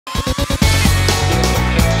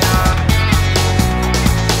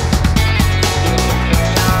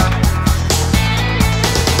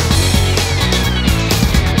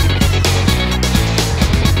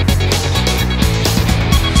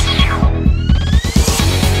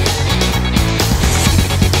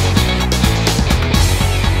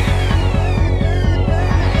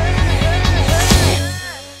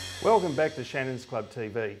back to Shannons Club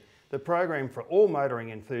TV, the program for all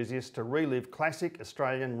motoring enthusiasts to relive classic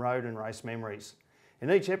Australian road and race memories.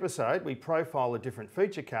 In each episode, we profile a different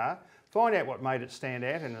feature car, find out what made it stand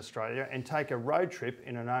out in Australia and take a road trip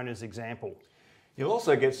in an owner's example. You'll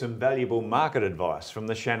also get some valuable market advice from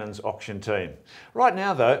the Shannons auction team. Right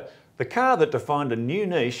now though, the car that defined a new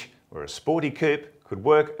niche where a sporty coupe could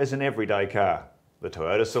work as an everyday car, the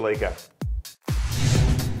Toyota Celica.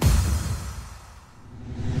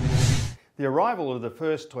 The arrival of the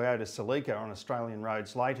first Toyota Celica on Australian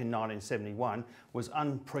roads late in 1971 was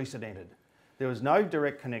unprecedented. There was no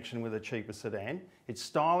direct connection with a cheaper sedan, its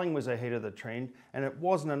styling was ahead of the trend, and it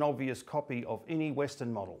wasn't an obvious copy of any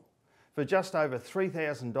Western model. For just over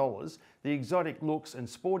 $3,000, the exotic looks and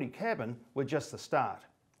sporty cabin were just the start.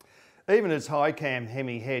 Even its high-cam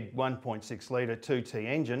Hemi-head 1.6 litre 2T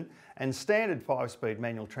engine and standard 5-speed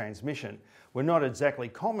manual transmission were not exactly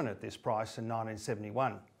common at this price in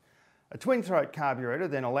 1971. A twin-throat carburetor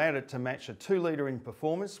then allowed it to match a 2 litre in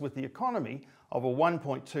performance with the economy of a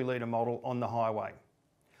 1.2 litre model on the highway.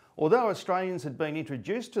 Although Australians had been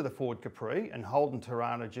introduced to the Ford Capri and Holden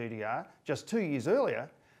Torana GTR just 2 years earlier,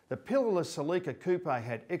 the pillarless Celica Coupe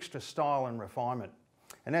had extra style and refinement.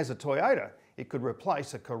 And as a Toyota, it could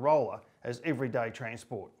replace a Corolla as everyday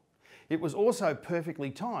transport. It was also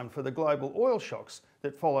perfectly timed for the global oil shocks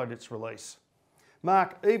that followed its release.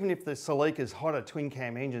 Mark, even if the Celica's hotter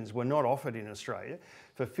twin-cam engines were not offered in Australia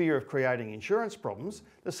for fear of creating insurance problems,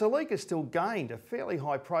 the Celica still gained a fairly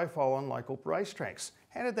high profile on local racetracks.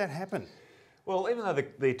 How did that happen? Well, even though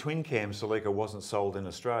the twin-cam Celica wasn't sold in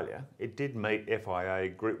Australia, it did meet FIA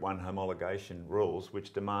Group 1 homologation rules,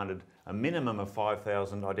 which demanded a minimum of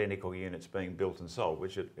 5,000 identical units being built and sold,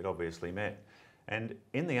 which it obviously met. And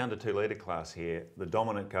in the under 2 litre class here, the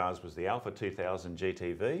dominant cars was the Alpha 2000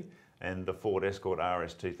 GTV and the Ford Escort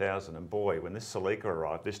RS 2000. And boy, when this Celica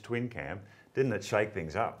arrived, this twin cam, didn't it shake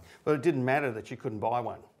things up? But it didn't matter that you couldn't buy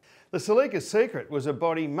one. The Celica's secret was a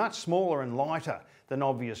body much smaller and lighter than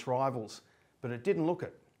obvious rivals, but it didn't look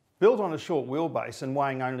it. Built on a short wheelbase and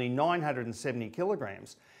weighing only 970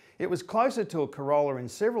 kilograms, it was closer to a Corolla in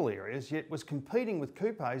several areas, yet was competing with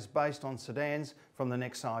coupes based on sedans from the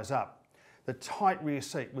next size up. The tight rear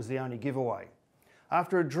seat was the only giveaway.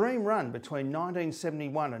 After a dream run between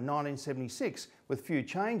 1971 and 1976 with few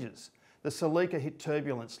changes, the Celica hit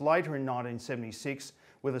turbulence later in 1976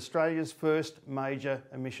 with Australia's first major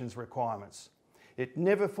emissions requirements. It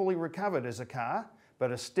never fully recovered as a car,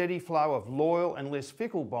 but a steady flow of loyal and less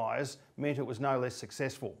fickle buyers meant it was no less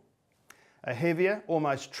successful. A heavier,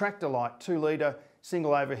 almost tractor-like 2 litre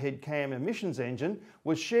single overhead cam emissions engine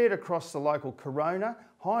was shared across the local Corona,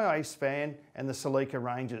 High Ace van and the Celica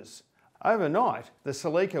ranges. Overnight, the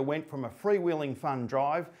Celica went from a freewheeling fun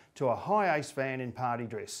drive to a high ace van in party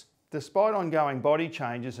dress. Despite ongoing body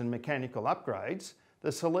changes and mechanical upgrades, the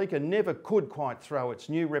Celica never could quite throw its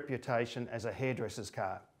new reputation as a hairdresser's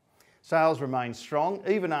car. Sales remained strong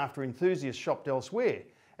even after enthusiasts shopped elsewhere,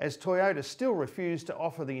 as Toyota still refused to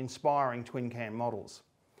offer the inspiring twin-cam models.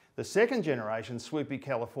 The second generation swoopy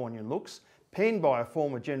Californian looks, penned by a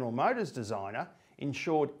former General Motors designer,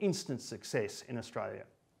 ensured instant success in Australia.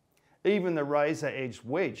 Even the razor-edged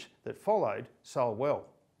wedge that followed sold well.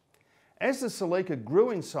 As the Celica grew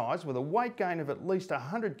in size with a weight gain of at least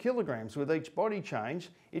 100 kilograms with each body change,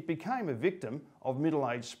 it became a victim of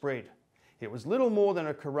middle-age spread. It was little more than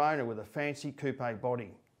a Corona with a fancy coupe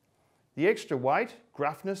body. The extra weight,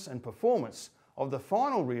 gruffness and performance of the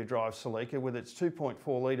final rear-drive Celica with its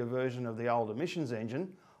 2.4 litre version of the old emissions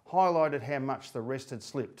engine highlighted how much the rest had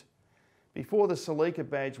slipped. Before the Celica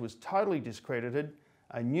badge was totally discredited,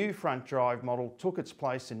 a new front drive model took its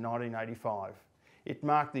place in 1985. It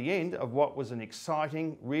marked the end of what was an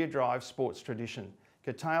exciting rear drive sports tradition,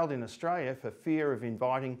 curtailed in Australia for fear of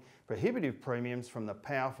inviting prohibitive premiums from the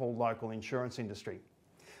powerful local insurance industry.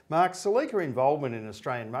 Mark, Celica involvement in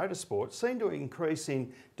Australian motorsport seemed to increase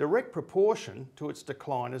in direct proportion to its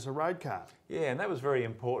decline as a road car. Yeah, and that was very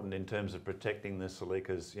important in terms of protecting the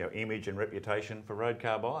Celica's image and reputation for road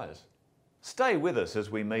car buyers. Stay with us as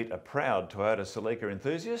we meet a proud Toyota Celica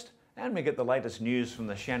enthusiast and we get the latest news from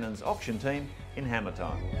the Shannons auction team in Hammer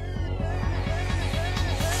Time.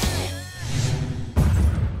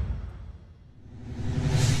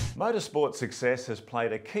 Motorsport success has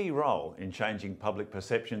played a key role in changing public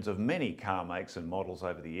perceptions of many car makes and models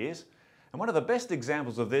over the years, and one of the best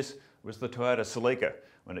examples of this was the Toyota Celica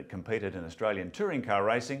when it competed in Australian touring car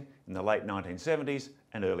racing in the late 1970s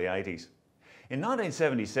and early 80s. In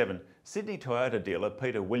 1977, Sydney Toyota dealer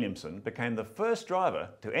Peter Williamson became the first driver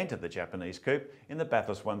to enter the Japanese coupe in the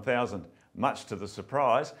Bathurst 1000, much to the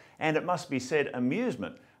surprise and, it must be said,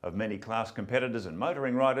 amusement of many class competitors and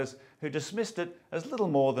motoring riders who dismissed it as little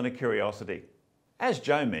more than a curiosity. As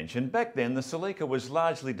Joe mentioned, back then the Celica was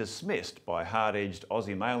largely dismissed by hard-edged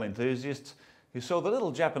Aussie male enthusiasts who saw the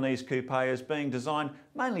little Japanese coupe as being designed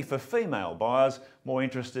mainly for female buyers more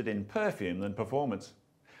interested in perfume than performance.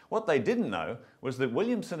 What they didn't know was that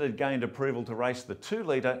Williamson had gained approval to race the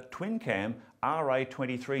 2-litre twin-cam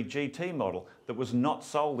RA23 GT model that was not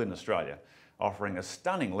sold in Australia, offering a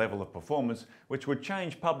stunning level of performance which would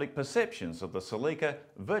change public perceptions of the Celica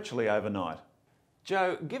virtually overnight.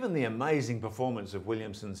 Joe, given the amazing performance of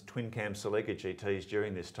Williamson's twin-cam Celica GTs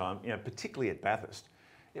during this time, particularly at Bathurst,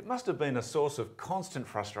 it must have been a source of constant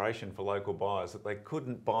frustration for local buyers that they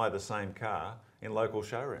couldn't buy the same car in local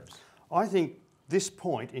showrooms. I think this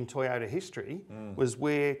point in Toyota history was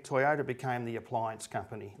where Toyota became the appliance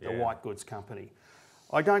company, the white goods company.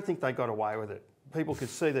 I don't think they got away with it. People could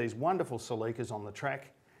see these wonderful Celicas on the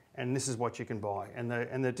track, and this is what you can buy, and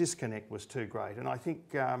the disconnect was too great. And I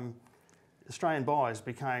think Australian buyers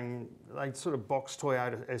they sort of boxed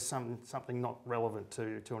Toyota as something not relevant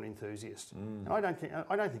to an enthusiast. And I don't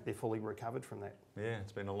think they're fully recovered from that. Yeah,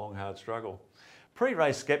 it's been a long, hard struggle.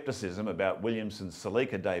 Pre-race scepticism about Williamson's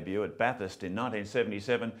Celica debut at Bathurst in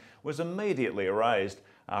 1977 was immediately erased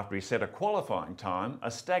after he set a qualifying time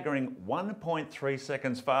a staggering 1.3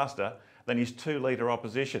 seconds faster than his 2-litre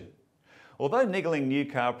opposition. Although niggling new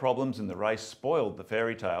car problems in the race spoiled the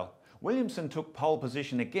fairy tale, Williamson took pole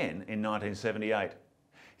position again in 1978.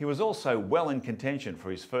 He was also well in contention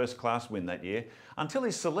for his first class win that year until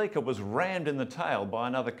his Celica was rammed in the tail by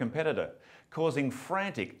another competitor, causing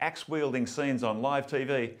frantic axe-wielding scenes on live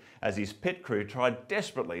TV as his pit crew tried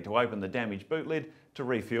desperately to open the damaged boot lid to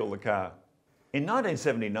refuel the car. In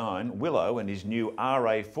 1979, Willow and his new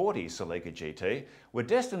RA40 Celica GT were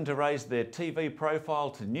destined to raise their TV profile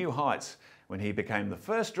to new heights when he became the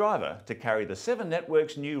first driver to carry the 7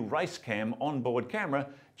 Network's new RaceCam onboard camera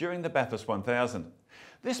during the Bathurst 1000.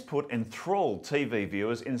 This put enthralled TV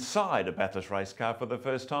viewers inside a Bathurst race car for the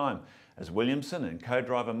first time, as Williamson and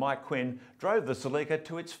co-driver Mike Quinn drove the Celica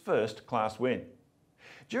to its first class win.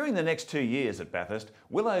 During the next 2 years at Bathurst,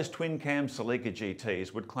 Willow's twin-cam Celica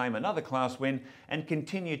GTs would claim another class win and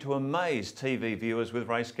continue to amaze TV viewers with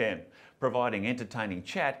RaceCam, providing entertaining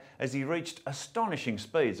chat as he reached astonishing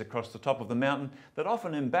speeds across the top of the mountain that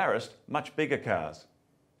often embarrassed much bigger cars.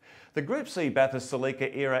 The Group C Bathurst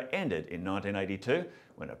Celica era ended in 1982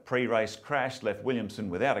 when a pre-race crash left Williamson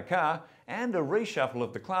without a car and a reshuffle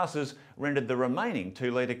of the classes rendered the remaining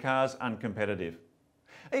 2-litre cars uncompetitive.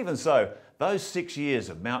 Even so, those 6 years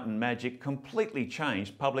of mountain magic completely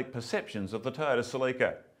changed public perceptions of the Toyota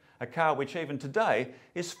Celica, a car which even today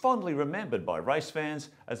is fondly remembered by race fans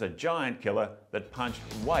as a giant killer that punched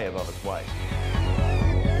way above its weight.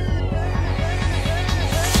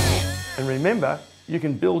 And remember, you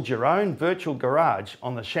can build your own virtual garage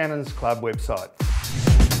on the Shannons Club website.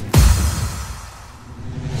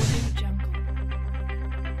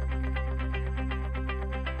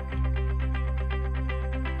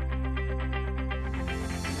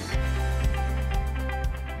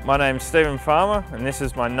 My name's Stephen Farmer and this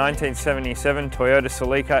is my 1977 Toyota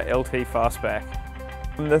Celica LT Fastback.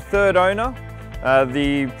 I'm the third owner.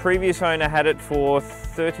 The previous owner had it for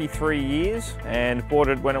 33 years and bought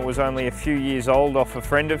it when it was only a few years old off a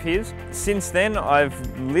friend of his. Since then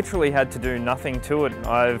I've literally had to do nothing to it.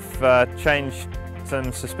 I've changed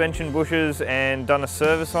some suspension bushes and done a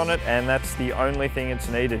service on it, and that's the only thing it's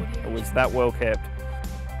needed. It was that well kept.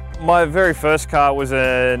 My very first car was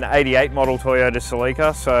an 88 model Toyota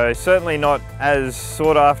Celica, so certainly not as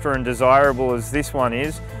sought after and desirable as this one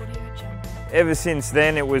is. Ever since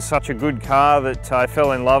then it was such a good car that I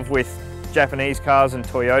fell in love with Japanese cars and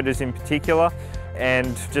Toyotas in particular,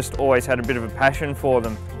 and just always had a bit of a passion for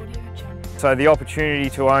them. So the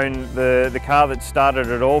opportunity to own the car that started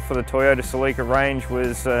it all for the Toyota Celica range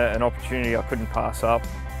was an opportunity I couldn't pass up.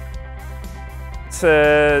 It's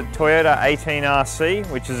a Toyota 18RC,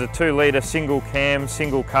 which is a 2-litre single cam,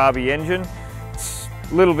 single carby engine. It's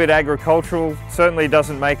a little bit agricultural, certainly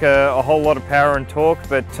doesn't make a whole lot of power and torque,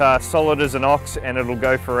 but solid as an ox, and it'll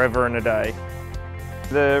go forever and a day.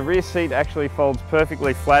 The rear seat actually folds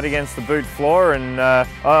perfectly flat against the boot floor, and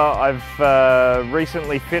I've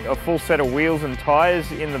recently fit a full set of wheels and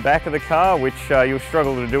tyres in the back of the car, which you'll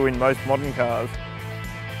struggle to do in most modern cars.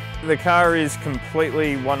 The car is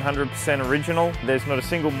completely 100% original. There's not a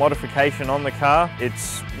single modification on the car.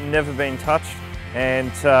 It's never been touched,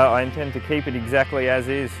 and I intend to keep it exactly as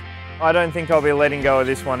is. I don't think I'll be letting go of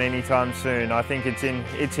this one anytime soon. I think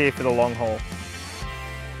it's here for the long haul.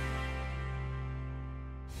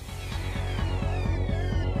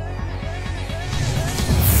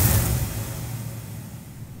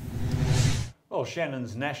 Well,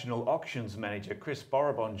 Shannon's National Auctions Manager, Chris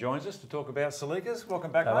Borrabon, joins us to talk about Celicas.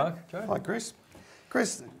 Welcome back, mate. Joe. Hi, Chris.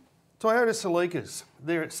 Chris, Toyota Celicas,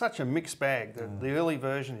 they're such a mixed bag. The early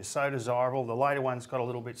version is so desirable, the later one's got a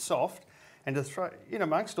little bit soft, and to throw in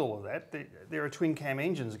amongst all of that, there are twin cam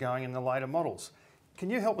engines going in the later models. Can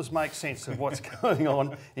you help us make sense of what's going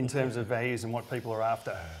on in terms of values and what people are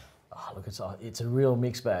after? Oh, look, it's a real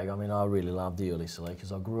mixed bag. I mean, I really love the early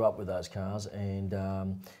Celicas. I grew up with those cars, and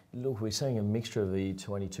look, we're seeing a mixture of the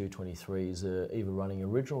 22, 23s, either running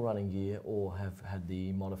original running gear or have had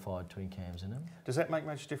the modified twin cams in them. Does that make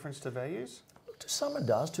much difference to values? To some it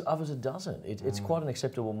does, to others it doesn't. It's quite an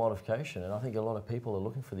acceptable modification, and I think a lot of people are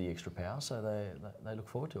looking for the extra power, so they look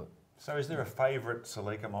forward to it. So is there a favourite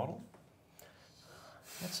Celica model?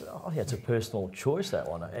 I think it's a personal choice, that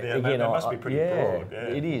one. Yeah, again, that must be pretty broad. Yeah,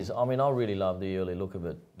 it is. I mean, I really love the early look of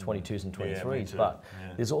it, 22s and 23s, but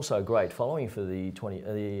there's also a great following for the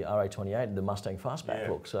RA28, the Mustang Fastback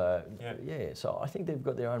look. So, so I think they've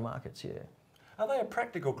got their own markets, Are they a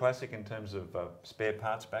practical classic in terms of spare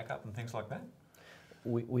parts backup and things like that?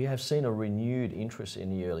 We have seen a renewed interest in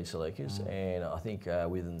the early Celicas, and I think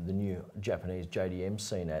with the new Japanese JDM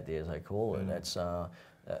scene out there, as they call it, that's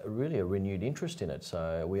really a renewed interest in it.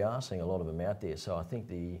 So we are seeing a lot of them out there. So I think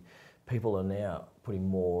the people are now putting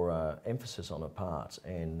more emphasis on the parts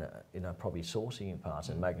and probably sourcing parts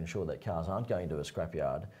and making sure that cars aren't going to a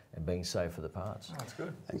scrapyard and being safe for the parts. Oh, that's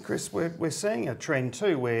good. And Chris, we're seeing a trend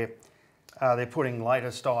too where they're putting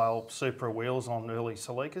later style Supra wheels on early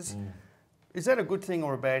Celicas. Is that a good thing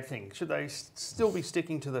or a bad thing? Should they still be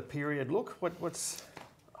sticking to the period look? What's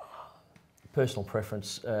personal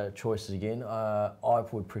preference choices again? I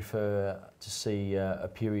would prefer to see a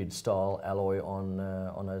period style alloy on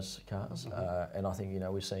those cars, and I think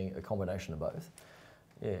we're seeing a combination of both.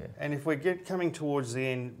 Yeah. And if we're coming towards the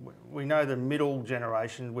end, we know the middle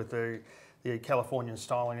generation with the Californian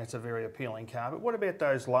styling, that's a very appealing car. But what about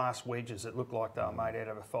those last wedges that look like they were made out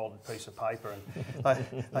of a folded piece of paper,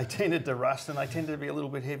 and they tended to rust and they tended to be a little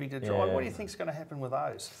bit heavy to drive? Yeah. What do you think's going to happen with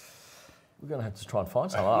those? We're going to have to try and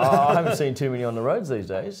find some. I haven't seen too many on the roads these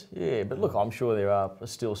days. Yeah, but look, I'm sure there are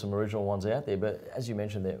still some original ones out there. But as you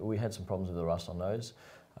mentioned, we had some problems with the rust on those.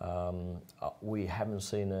 We haven't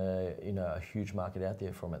seen a huge market out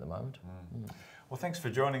there for them at the moment. Well, thanks for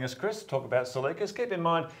joining us, Chris. Talk about Celicas. Keep in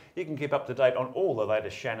mind, you can keep up to date on all the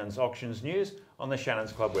latest Shannon's auctions news on the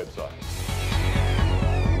Shannons Club website.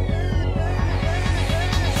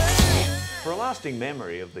 For a lasting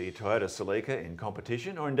memory of the Toyota Celica in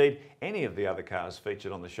competition, or indeed any of the other cars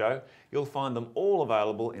featured on the show, you'll find them all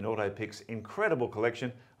available in AutoPic's incredible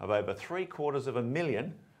collection of over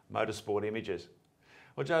 750,000 motorsport images.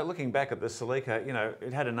 Well, Joe, looking back at the Celica,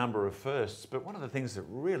 it had a number of firsts, but one of the things that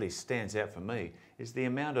really stands out for me is the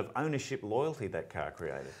amount of ownership loyalty that car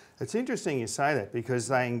created. It's interesting you say that because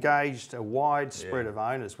they engaged a wide spread of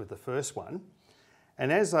owners with the first one,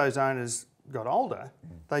 and as those owners got older,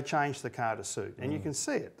 they changed the car to suit, and you can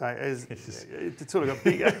see it. It sort of got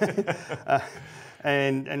bigger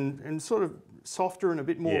and sort of softer and a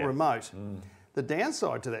bit more remote. The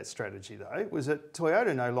downside to that strategy, though, was that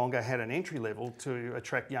Toyota no longer had an entry level to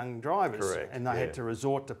attract young drivers, and they had to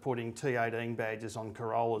resort to putting T18 badges on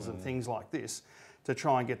Corollas and things like this to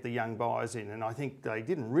try and get the young buyers in. And I think they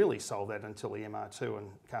didn't really solve that until the MR2 and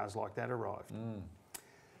cars like that arrived.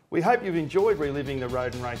 We hope you've enjoyed reliving the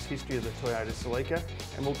road and race history of the Toyota Celica,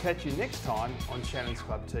 and we'll catch you next time on Shannons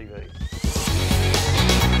Club TV.